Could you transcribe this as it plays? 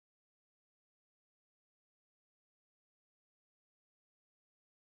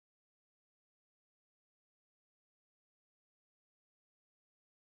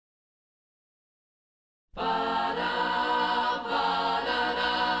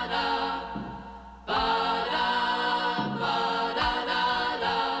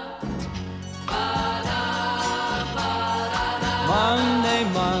Monday,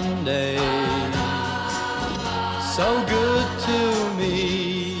 Monday, so good to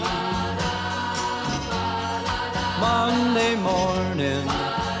me. Monday morning,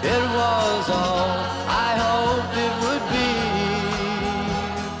 it was all I hoped it would be.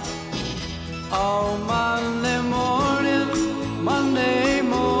 Oh, Monday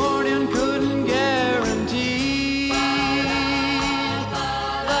morning, couldn't guarantee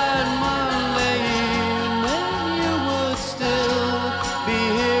that Monday evening you would still be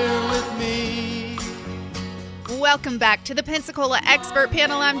here with me. Welcome back to the Pensacola Expert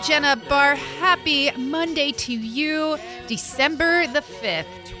Panel. I'm Jenna Barr. Happy Monday to you. December the 5th,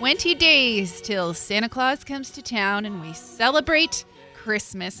 20 days till Santa Claus comes to town and we celebrate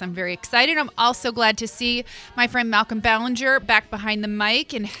Christmas. I'm very excited. I'm also glad to see my friend Malcolm Ballinger back behind the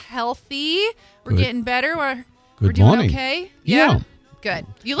mic and healthy. We're getting better. We're doing morning. okay. Yeah. Good.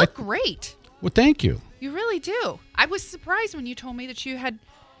 You look great. Well, thank you. You really do. I was surprised when you told me that you had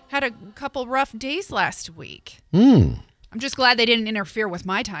a couple rough days last week. I'm just glad they didn't interfere with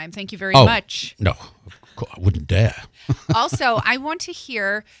my time. Thank you very much. No, of course, I wouldn't dare. Also, I want to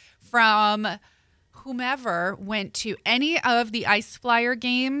hear from whomever went to any of the Ice Flyer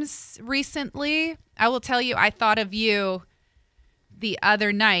games recently. I will tell you, I thought of you the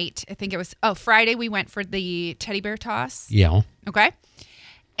other night. I think it was, Friday we went for the teddy bear toss. Yeah. Okay.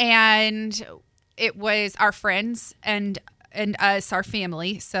 And it was our friends and us, our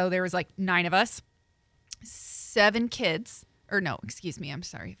family. So there was like 9 of us, 5 kids.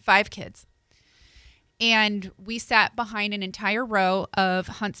 And we sat behind an entire row of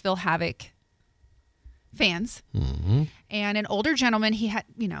Huntsville Havoc fans. Mm-hmm. And an older gentleman, he had,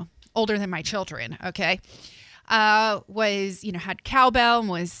 older than my children, okay, had cowbell and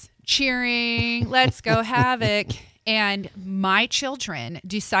was cheering, let's go Havoc. And my children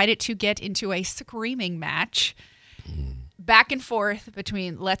decided to get into a screaming match back and forth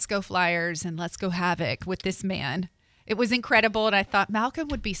between Let's Go Flyers and Let's Go Havoc with this man. It was incredible. And I thought Malcolm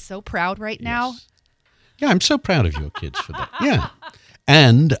would be so proud right now. Yeah, I'm so proud of your kids for that. Yeah.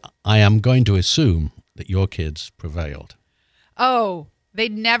 And I am going to assume that your kids prevailed. Oh, they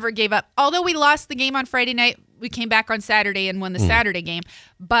never gave up. Although we lost the game on Friday night, we came back on Saturday and won the Saturday game.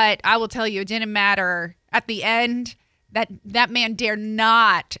 But I will tell you, it didn't matter. At the end, that man dared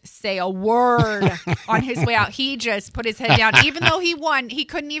not say a word on his way out. He just put his head down. Even though he won, he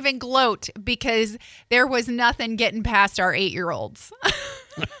couldn't even gloat because there was nothing getting past our 8-year-olds.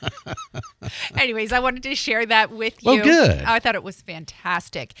 Anyways, I wanted to share that with you. Well, good. I thought it was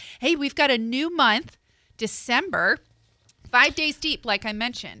fantastic. Hey, we've got a new month, December, 5 days deep, like I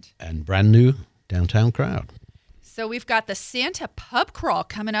mentioned. And brand new downtown crowd. So we've got the Santa pub crawl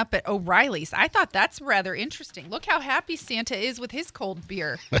coming up at O'Reilly's. I thought that's rather interesting. Look how happy Santa is with his cold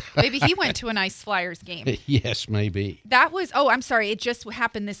beer. Maybe he went to an Ice Flyers game. Yes, maybe. That was, I'm sorry, it just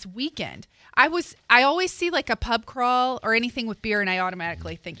happened this weekend. I always see like a pub crawl or anything with beer and I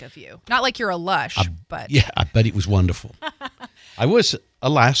automatically think of you. Not like you're a lush, but. Yeah, I bet it was wonderful. I was,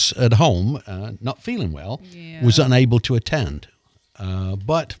 alas, at home, not feeling well, was unable to attend.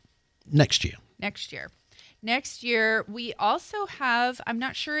 But next year. Next year, we also have, I'm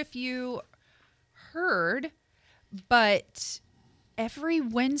not sure if you heard, but every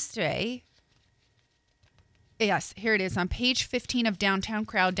Wednesday, yes, here it is on page 15 of Downtown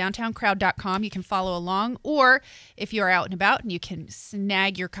Crowd, downtowncrowd.com. You can follow along, or if you're out and about and you can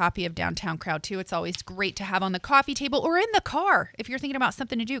snag your copy of Downtown Crowd too. It's always great to have on the coffee table or in the car. If you're thinking about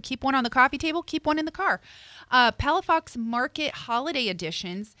something to do, keep one on the coffee table, keep one in the car. Palafox Market holiday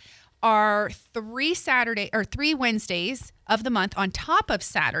editions are 3 Wednesdays of the month on top of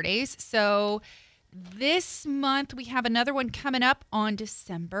Saturdays. So this month we have another one coming up on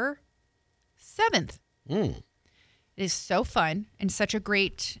December 7th. It is so fun and such a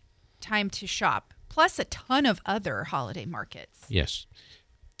great time to shop. Plus a ton of other holiday markets. Yes.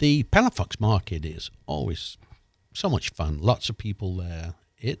 The Palafox Market is always so much fun. Lots of people there.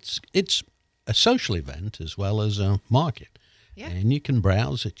 It's a social event as well as a market. Yeah. And you can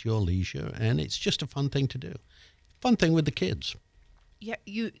browse at your leisure, and it's just a fun thing to do. Fun thing with the kids. Yeah,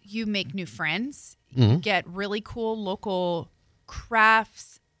 you make new friends. You get really cool local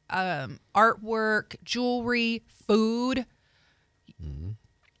crafts, artwork, jewelry, food,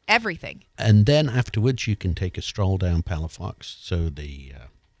 everything. And then afterwards, you can take a stroll down Palafox so the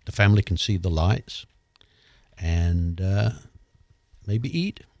family can see the lights and maybe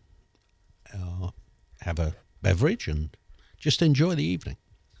eat, have a beverage, and just enjoy the evening.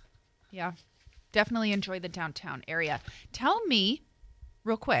 Yeah. definitely enjoy the downtown area. Tell me,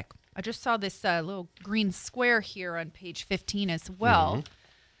 real quick, I just saw this little green square here on page 15 as well. Mm-hmm.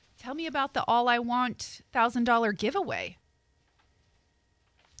 Tell me about the All I Want $1,000 giveaway.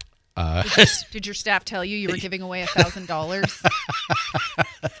 Did your staff tell you were giving away $1,000?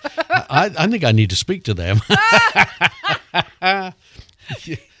 I think I need to speak to them.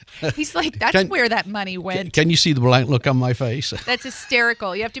 He's like, that's where that money went. Can you see the blank look on my face? That's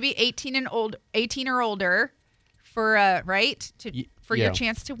hysterical. You have to be 18 or older for your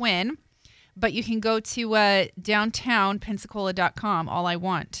chance to win. But you can go to downtownpensacola.com. All I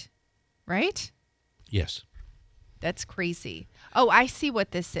Want, right? Yes. That's crazy. Oh, I see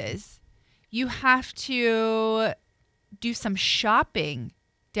what this is. You have to do some shopping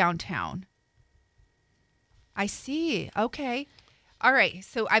downtown. I see. Okay. All right.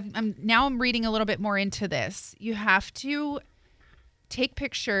 So I'm reading a little bit more into this. You have to take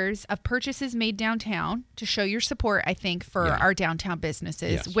pictures of purchases made downtown to show your support, I think, for our downtown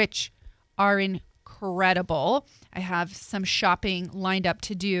businesses, which are incredible. I have some shopping lined up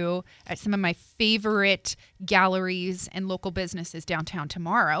to do at some of my favorite galleries and local businesses downtown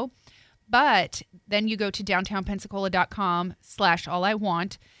tomorrow. But then you go to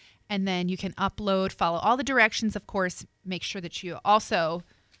downtownpensacola.com/alliwant, and then you can upload, follow all the directions, of course. Make sure that you also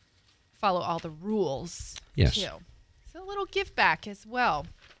follow all the rules, too. So a little give back as well.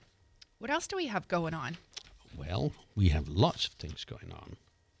 What else do we have going on? Well, we have lots of things going on.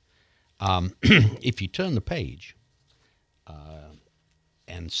 If you turn the page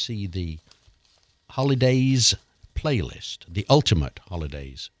and see the holidays playlist, the ultimate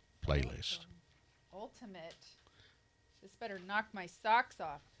holidays playlist. Ultimate. This better knock my socks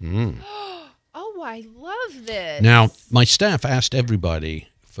off. Mm. Oh, I love this. Now, my staff asked everybody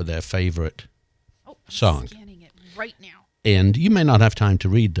for their favorite song. I'm scanning it right now. And you may not have time to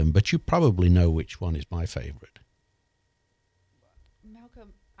read them, but you probably know which one is my favorite.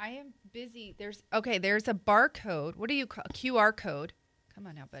 Malcolm, I am busy. There's a barcode. What do you call a QR code? Come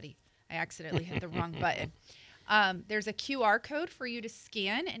on now, buddy. I accidentally hit the wrong button. There's a QR code for you to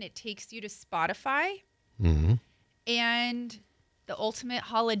scan, and it takes you to Spotify. Mm-hmm. And the Ultimate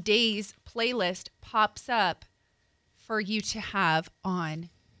Holidays playlist pops up for you to have on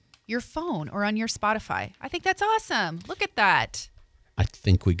your phone or on your Spotify. I think that's awesome. Look at that. I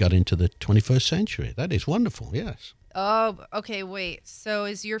think we got into the 21st century. That is wonderful, yes. Oh, okay, wait. So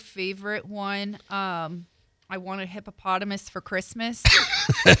is your favorite one, I Want a Hippopotamus for Christmas?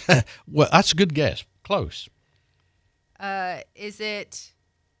 Well, that's a good guess. Close. Is it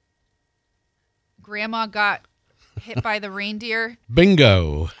Grandma Got Hit by the Reindeer?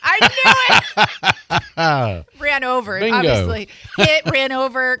 Bingo. I knew it! Ran over, Bingo. obviously. Ran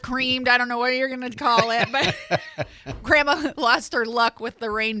over, creamed. I don't know what you're going to call it, but Grandma lost her luck with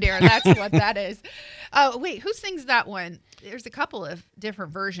the reindeer. That's what that is. Wait, who sings that one? There's a couple of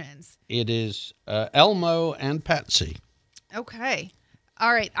different versions. It is Elmo and Patsy. Okay.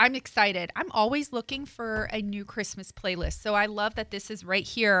 All right. I'm excited. I'm always looking for a new Christmas playlist. So I love that this is right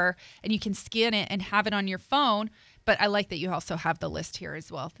here and you can scan it and have it on your phone. But I like that you also have the list here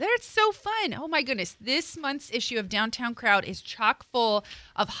as well. That's so fun. Oh, my goodness. This month's issue of Downtown Crowd is chock full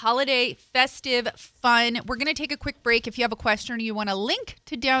of holiday, festive fun. We're going to take a quick break. If you have a question or you want a link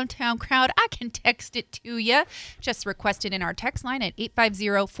to Downtown Crowd, I can text it to you. Just request it in our text line at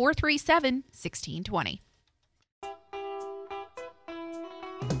 850-437-1620.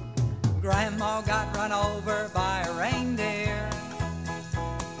 Grandma got run over by a reindeer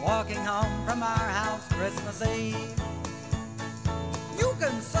walking home from our house Christmas Eve. You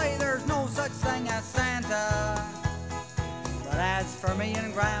can say there's no such thing as Santa, but as for me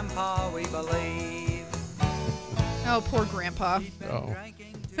and Grandpa, we believe. Oh, poor Grandpa. Oh.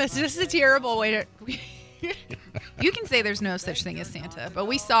 That's just a terrible way to... You can say there's no such thing as Santa, but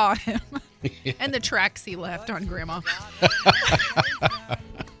we saw him and the tracks he left on Grandma.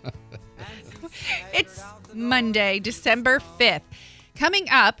 It's Monday, December 5th. Coming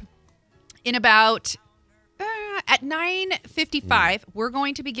up in about at 9:55, we're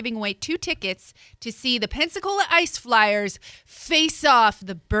going to be giving away 2 tickets to see the Pensacola Ice Flyers face off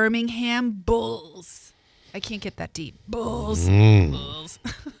the Birmingham Bulls. I can't get that deep. Bulls. Bulls.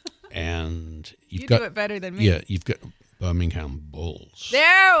 And You do it better than me. Yeah, you've got Birmingham Bulls.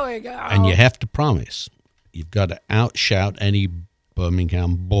 There we go. And you have to promise you've got to outshout any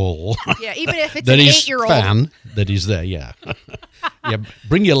Birmingham Bull. Yeah, even if it's that an is 8-year-old. fan that is there, yeah. Yeah,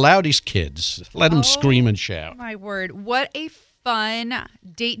 bring your loudest kids. Let them scream and shout. My word. What a fun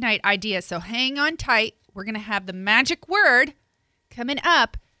date night idea. So hang on tight. We're going to have the magic word coming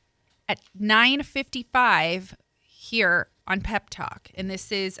up at 9:55 here on Pep Talk. And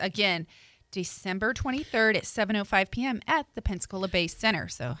this is, again, December 23rd at 7:05 p.m. at the Pensacola Bay Center.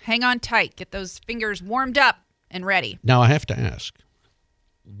 So hang on tight. Get those fingers warmed up and ready. Now, I have to ask,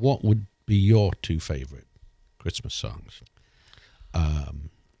 what would be your two favorite Christmas songs?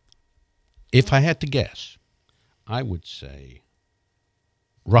 If I had to guess, I would say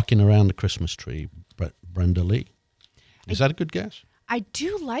Rocking Around the Christmas Tree, Brenda Lee. Is that a good guess? I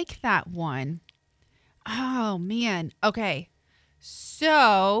do like that one. Oh, man. Okay.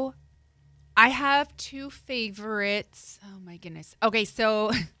 So I have two favorites. Oh, my goodness. Okay,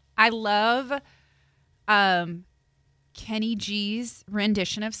 so I love Kenny G's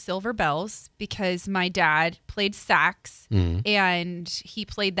rendition of Silver Bells because my dad played sax and he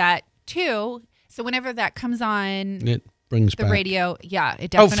played that too. So whenever that comes on It brings the back radio, yeah,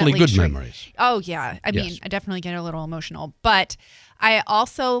 it definitely hopefully good memories. Oh yeah, I mean, Yes. I definitely get a little emotional. But I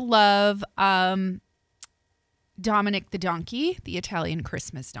also love Dominic the Donkey, the Italian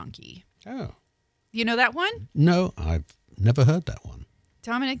Christmas donkey. Oh, You know that one? no, I've never heard that one.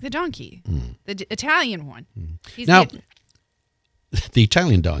 Dominic the Donkey, the Italian one. He's Now, the, the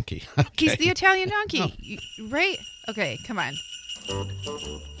Italian donkey. he's Okay. the Italian donkey, right? Okay, come on.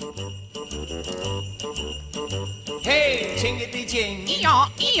 Hey, jingity jing. Eeyaw,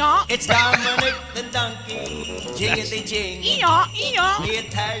 eeyaw, It's Dominic the donkey. Jingity jing. eeyaw, eeyaw. The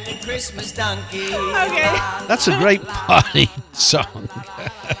Italian Christmas donkey. Okay. That's a great party song.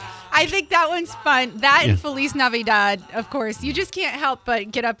 I think that one's fun. That and Feliz Navidad, of course. You just can't help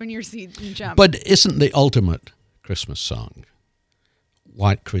but get up in your seat and jump. But isn't the ultimate Christmas song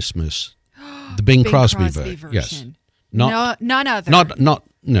White Christmas, the Bing Crosby version? Yes. No, none other. No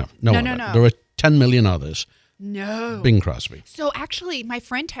No, other. no. There are 10 million others. No. Bing Crosby. So actually, my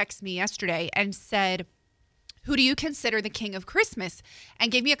friend texted me yesterday and said, who do you consider the king of Christmas?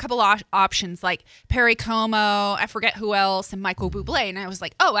 And gave me a couple options like Perry Como, I forget who else, and Michael Bublé. And I was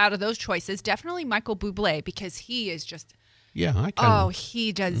like, oh, out of those choices, definitely Michael Bublé because he is just, Yeah, I can.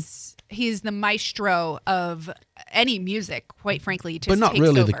 he does, he's the maestro of any music, quite frankly. He just but not takes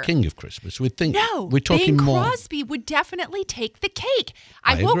really over. the king of Christmas. We think No, we're talking Bing more. Crosby would definitely take the cake.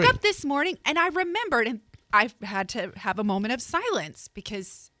 I I woke agree. up this morning and I remembered, and I had to have a moment of silence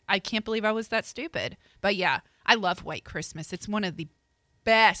because I can't believe I was that stupid. But yeah, I love White Christmas. It's one of the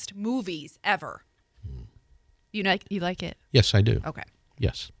best movies ever. You like it? Yes, I do. Okay.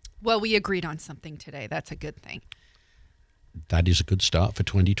 Yes. Well, we agreed on something today. That's a good thing. That is a good start for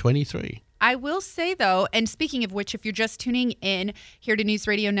 2023. I will say, though, and speaking of which, if you're just tuning in here to News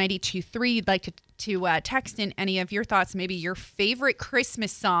Radio 92.3, you'd like to text in any of your thoughts, maybe your favorite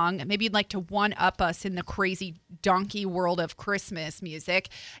Christmas song, maybe you'd like to one-up us in the crazy donkey world of Christmas music,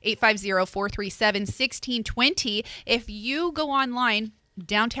 850-437-1620. If you go online,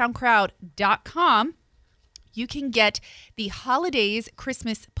 downtowncrowd.com, you can get the Holidays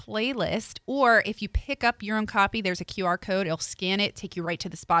Christmas playlist, or if you pick up your own copy, there's a QR code. It'll scan it, take you right to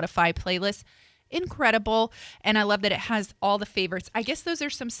the Spotify playlist. Incredible. And I love that it has all the favorites. I guess those are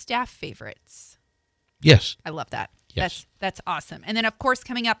some staff favorites. Yes. I love that. Yes. That's awesome. And then, of course,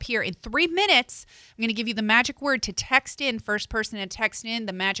 coming up here in 3 minutes, I'm going to give you the magic word to text in. First person to text in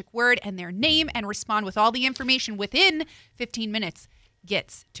the magic word and their name and respond with all the information within 15 minutes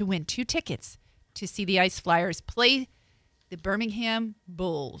gets to win 2 tickets to see the Ice Flyers play the Birmingham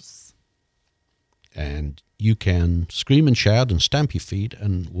Bulls. And you can scream and shout and stamp your feet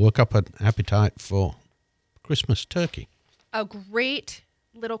and work up an appetite for Christmas turkey. A great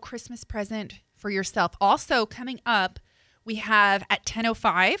little Christmas present for yourself. Also, coming up, we have at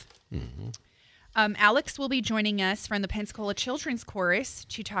 10:05, Alex will be joining us from the Pensacola Children's Chorus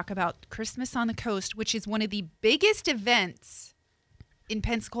to talk about Christmas on the Coast, which is one of the biggest events in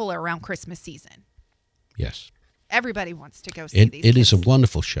Pensacola around Christmas season. Yes. Everybody wants to go see these. It is a kids.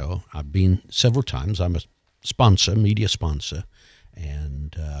 wonderful show. I've been several times. I'm a sponsor, media sponsor,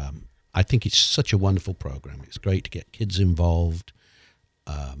 and I think it's such a wonderful program. It's great to get kids involved,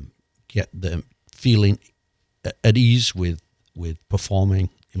 get them feeling at ease with performing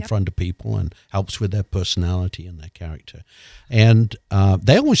in front of people, and helps with their personality and their character. And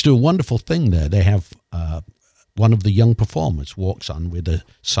they always do a wonderful thing there. They have one of the young performers walks on with a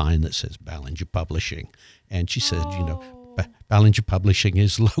sign that says Ballinger Publishing. And she said, Ballinger Publishing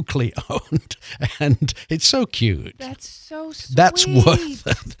is locally owned. And it's so cute. That's so sweet. That's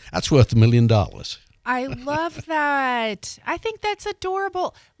worth $1 million. I love that. I think that's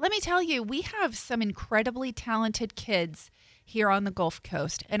adorable. Let me tell you, we have some incredibly talented kids here on the Gulf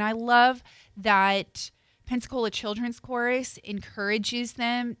Coast. And I love that Pensacola Children's Chorus encourages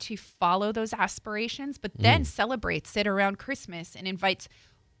them to follow those aspirations, but then celebrates it around Christmas and invites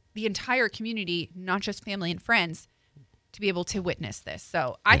the entire community, not just family and friends, to be able to witness this.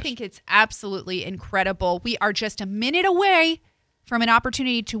 So I Yes. think it's absolutely incredible. We are just a minute away from an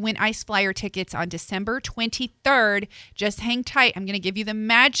opportunity to win Ice Flyer tickets on December 23rd. Just hang tight. I'm going to give you the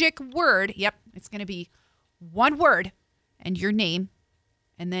magic word. Yep, it's going to be one word and your name,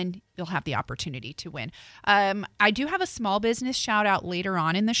 and then you'll have the opportunity to win. I do have a small business shout out later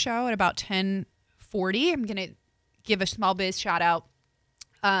on in the show at about 10:40. I'm going to give a small biz shout out.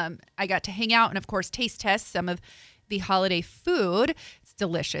 I got to hang out and, of course, taste test some of the holiday food. It's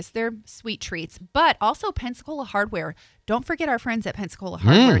delicious. They're sweet treats, but also Pensacola Hardware. Don't forget our friends at Pensacola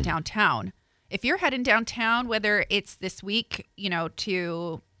Hardware downtown. If you're heading downtown, whether it's this week,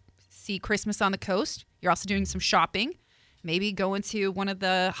 to see Christmas on the Coast, you're also doing some shopping, maybe going to one of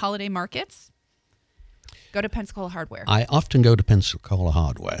the holiday markets, go to Pensacola Hardware. I often go to Pensacola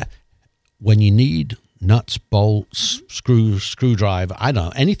Hardware when you need nuts, bolts, screwdriver, I don't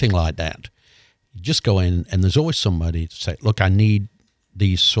know, anything like that. You just go in, and there's always somebody to say, look, I need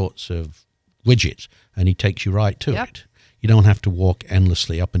these sorts of widgets, and he takes you right to Yep. it. You don't have to walk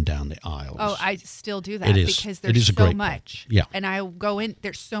endlessly up and down the aisles. Oh, I still do that It is- because it there's is a so great much. place. Yeah. And I go in,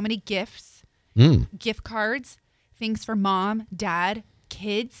 there's so many gifts, Mm. gift cards, things for mom, dad,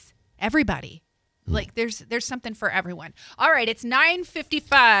 kids, everybody. Like there's something for everyone. All right, it's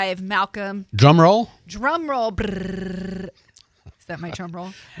 9:55, Malcolm. Drum roll? Drum roll. Brrr. Is that my drum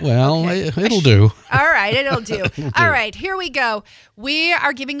roll? Well, Okay. it'll do. All right, it'll do. All right, here we go. We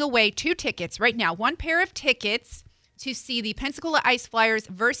are giving away 2 tickets right now. 1 pair of tickets to see the Pensacola Ice Flyers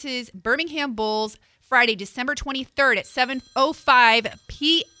versus Birmingham Bulls Friday, December 23rd at 7:05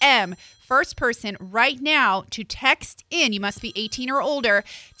 p.m. First person right now to text in, you must be 18 or older,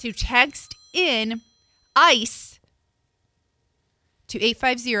 to text in ICE to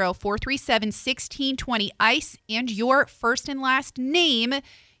 850-437-1620, ICE and your first and last name,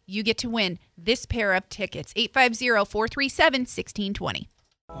 you get to win this pair of tickets. 850-437-1620.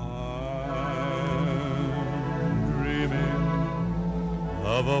 Dreaming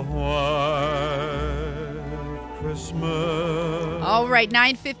of a white Christmas. All right,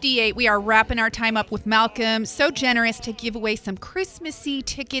 9:58. We are wrapping our time up with Malcolm. So generous to give away some Christmassy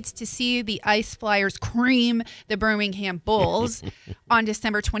tickets to see the Ice Flyers cream the Birmingham Bulls on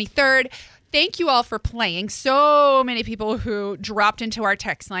December 23rd. Thank you all for playing. So many people who dropped into our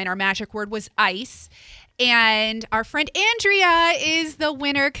text line. Our magic word was ice. And our friend Andrea is the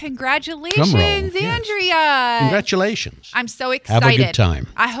winner. Congratulations, Drum roll, yes. Andrea. Congratulations. I'm so Have excited. a good time.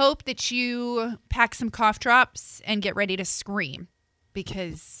 I hope that you pack some cough drops and get ready to scream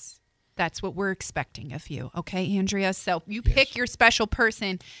because that's what we're expecting of you. Okay, Andrea? So you pick your special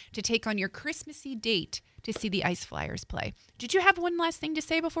person to take on your Christmassy date to see the Ice Flyers play. Did you have one last thing to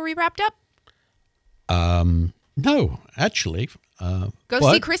say before we wrapped up? No, actually. Go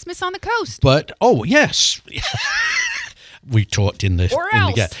see Christmas on the Coast. But, oh, yes. We talked in the... Or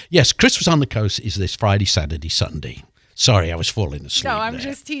in the else. yes, Christmas on the Coast is this Friday, Saturday, Sunday. Sorry, I was falling asleep No, I'm there.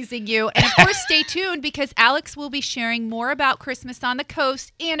 just teasing you. And of course, stay tuned because Alex will be sharing more about Christmas on the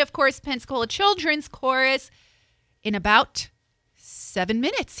Coast and, of course, Pensacola Children's Chorus in about 7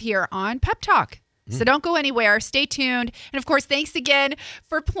 minutes here on Pep Talk. So don't go anywhere. Stay tuned. And, of course, thanks again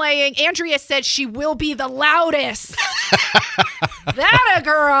for playing. Andrea said she will be the loudest. That a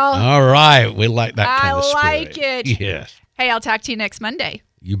girl. All right, we like that kind of I spirit. like it. Yes, Hey, I'll talk to you next Monday.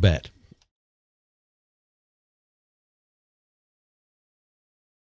 you bet.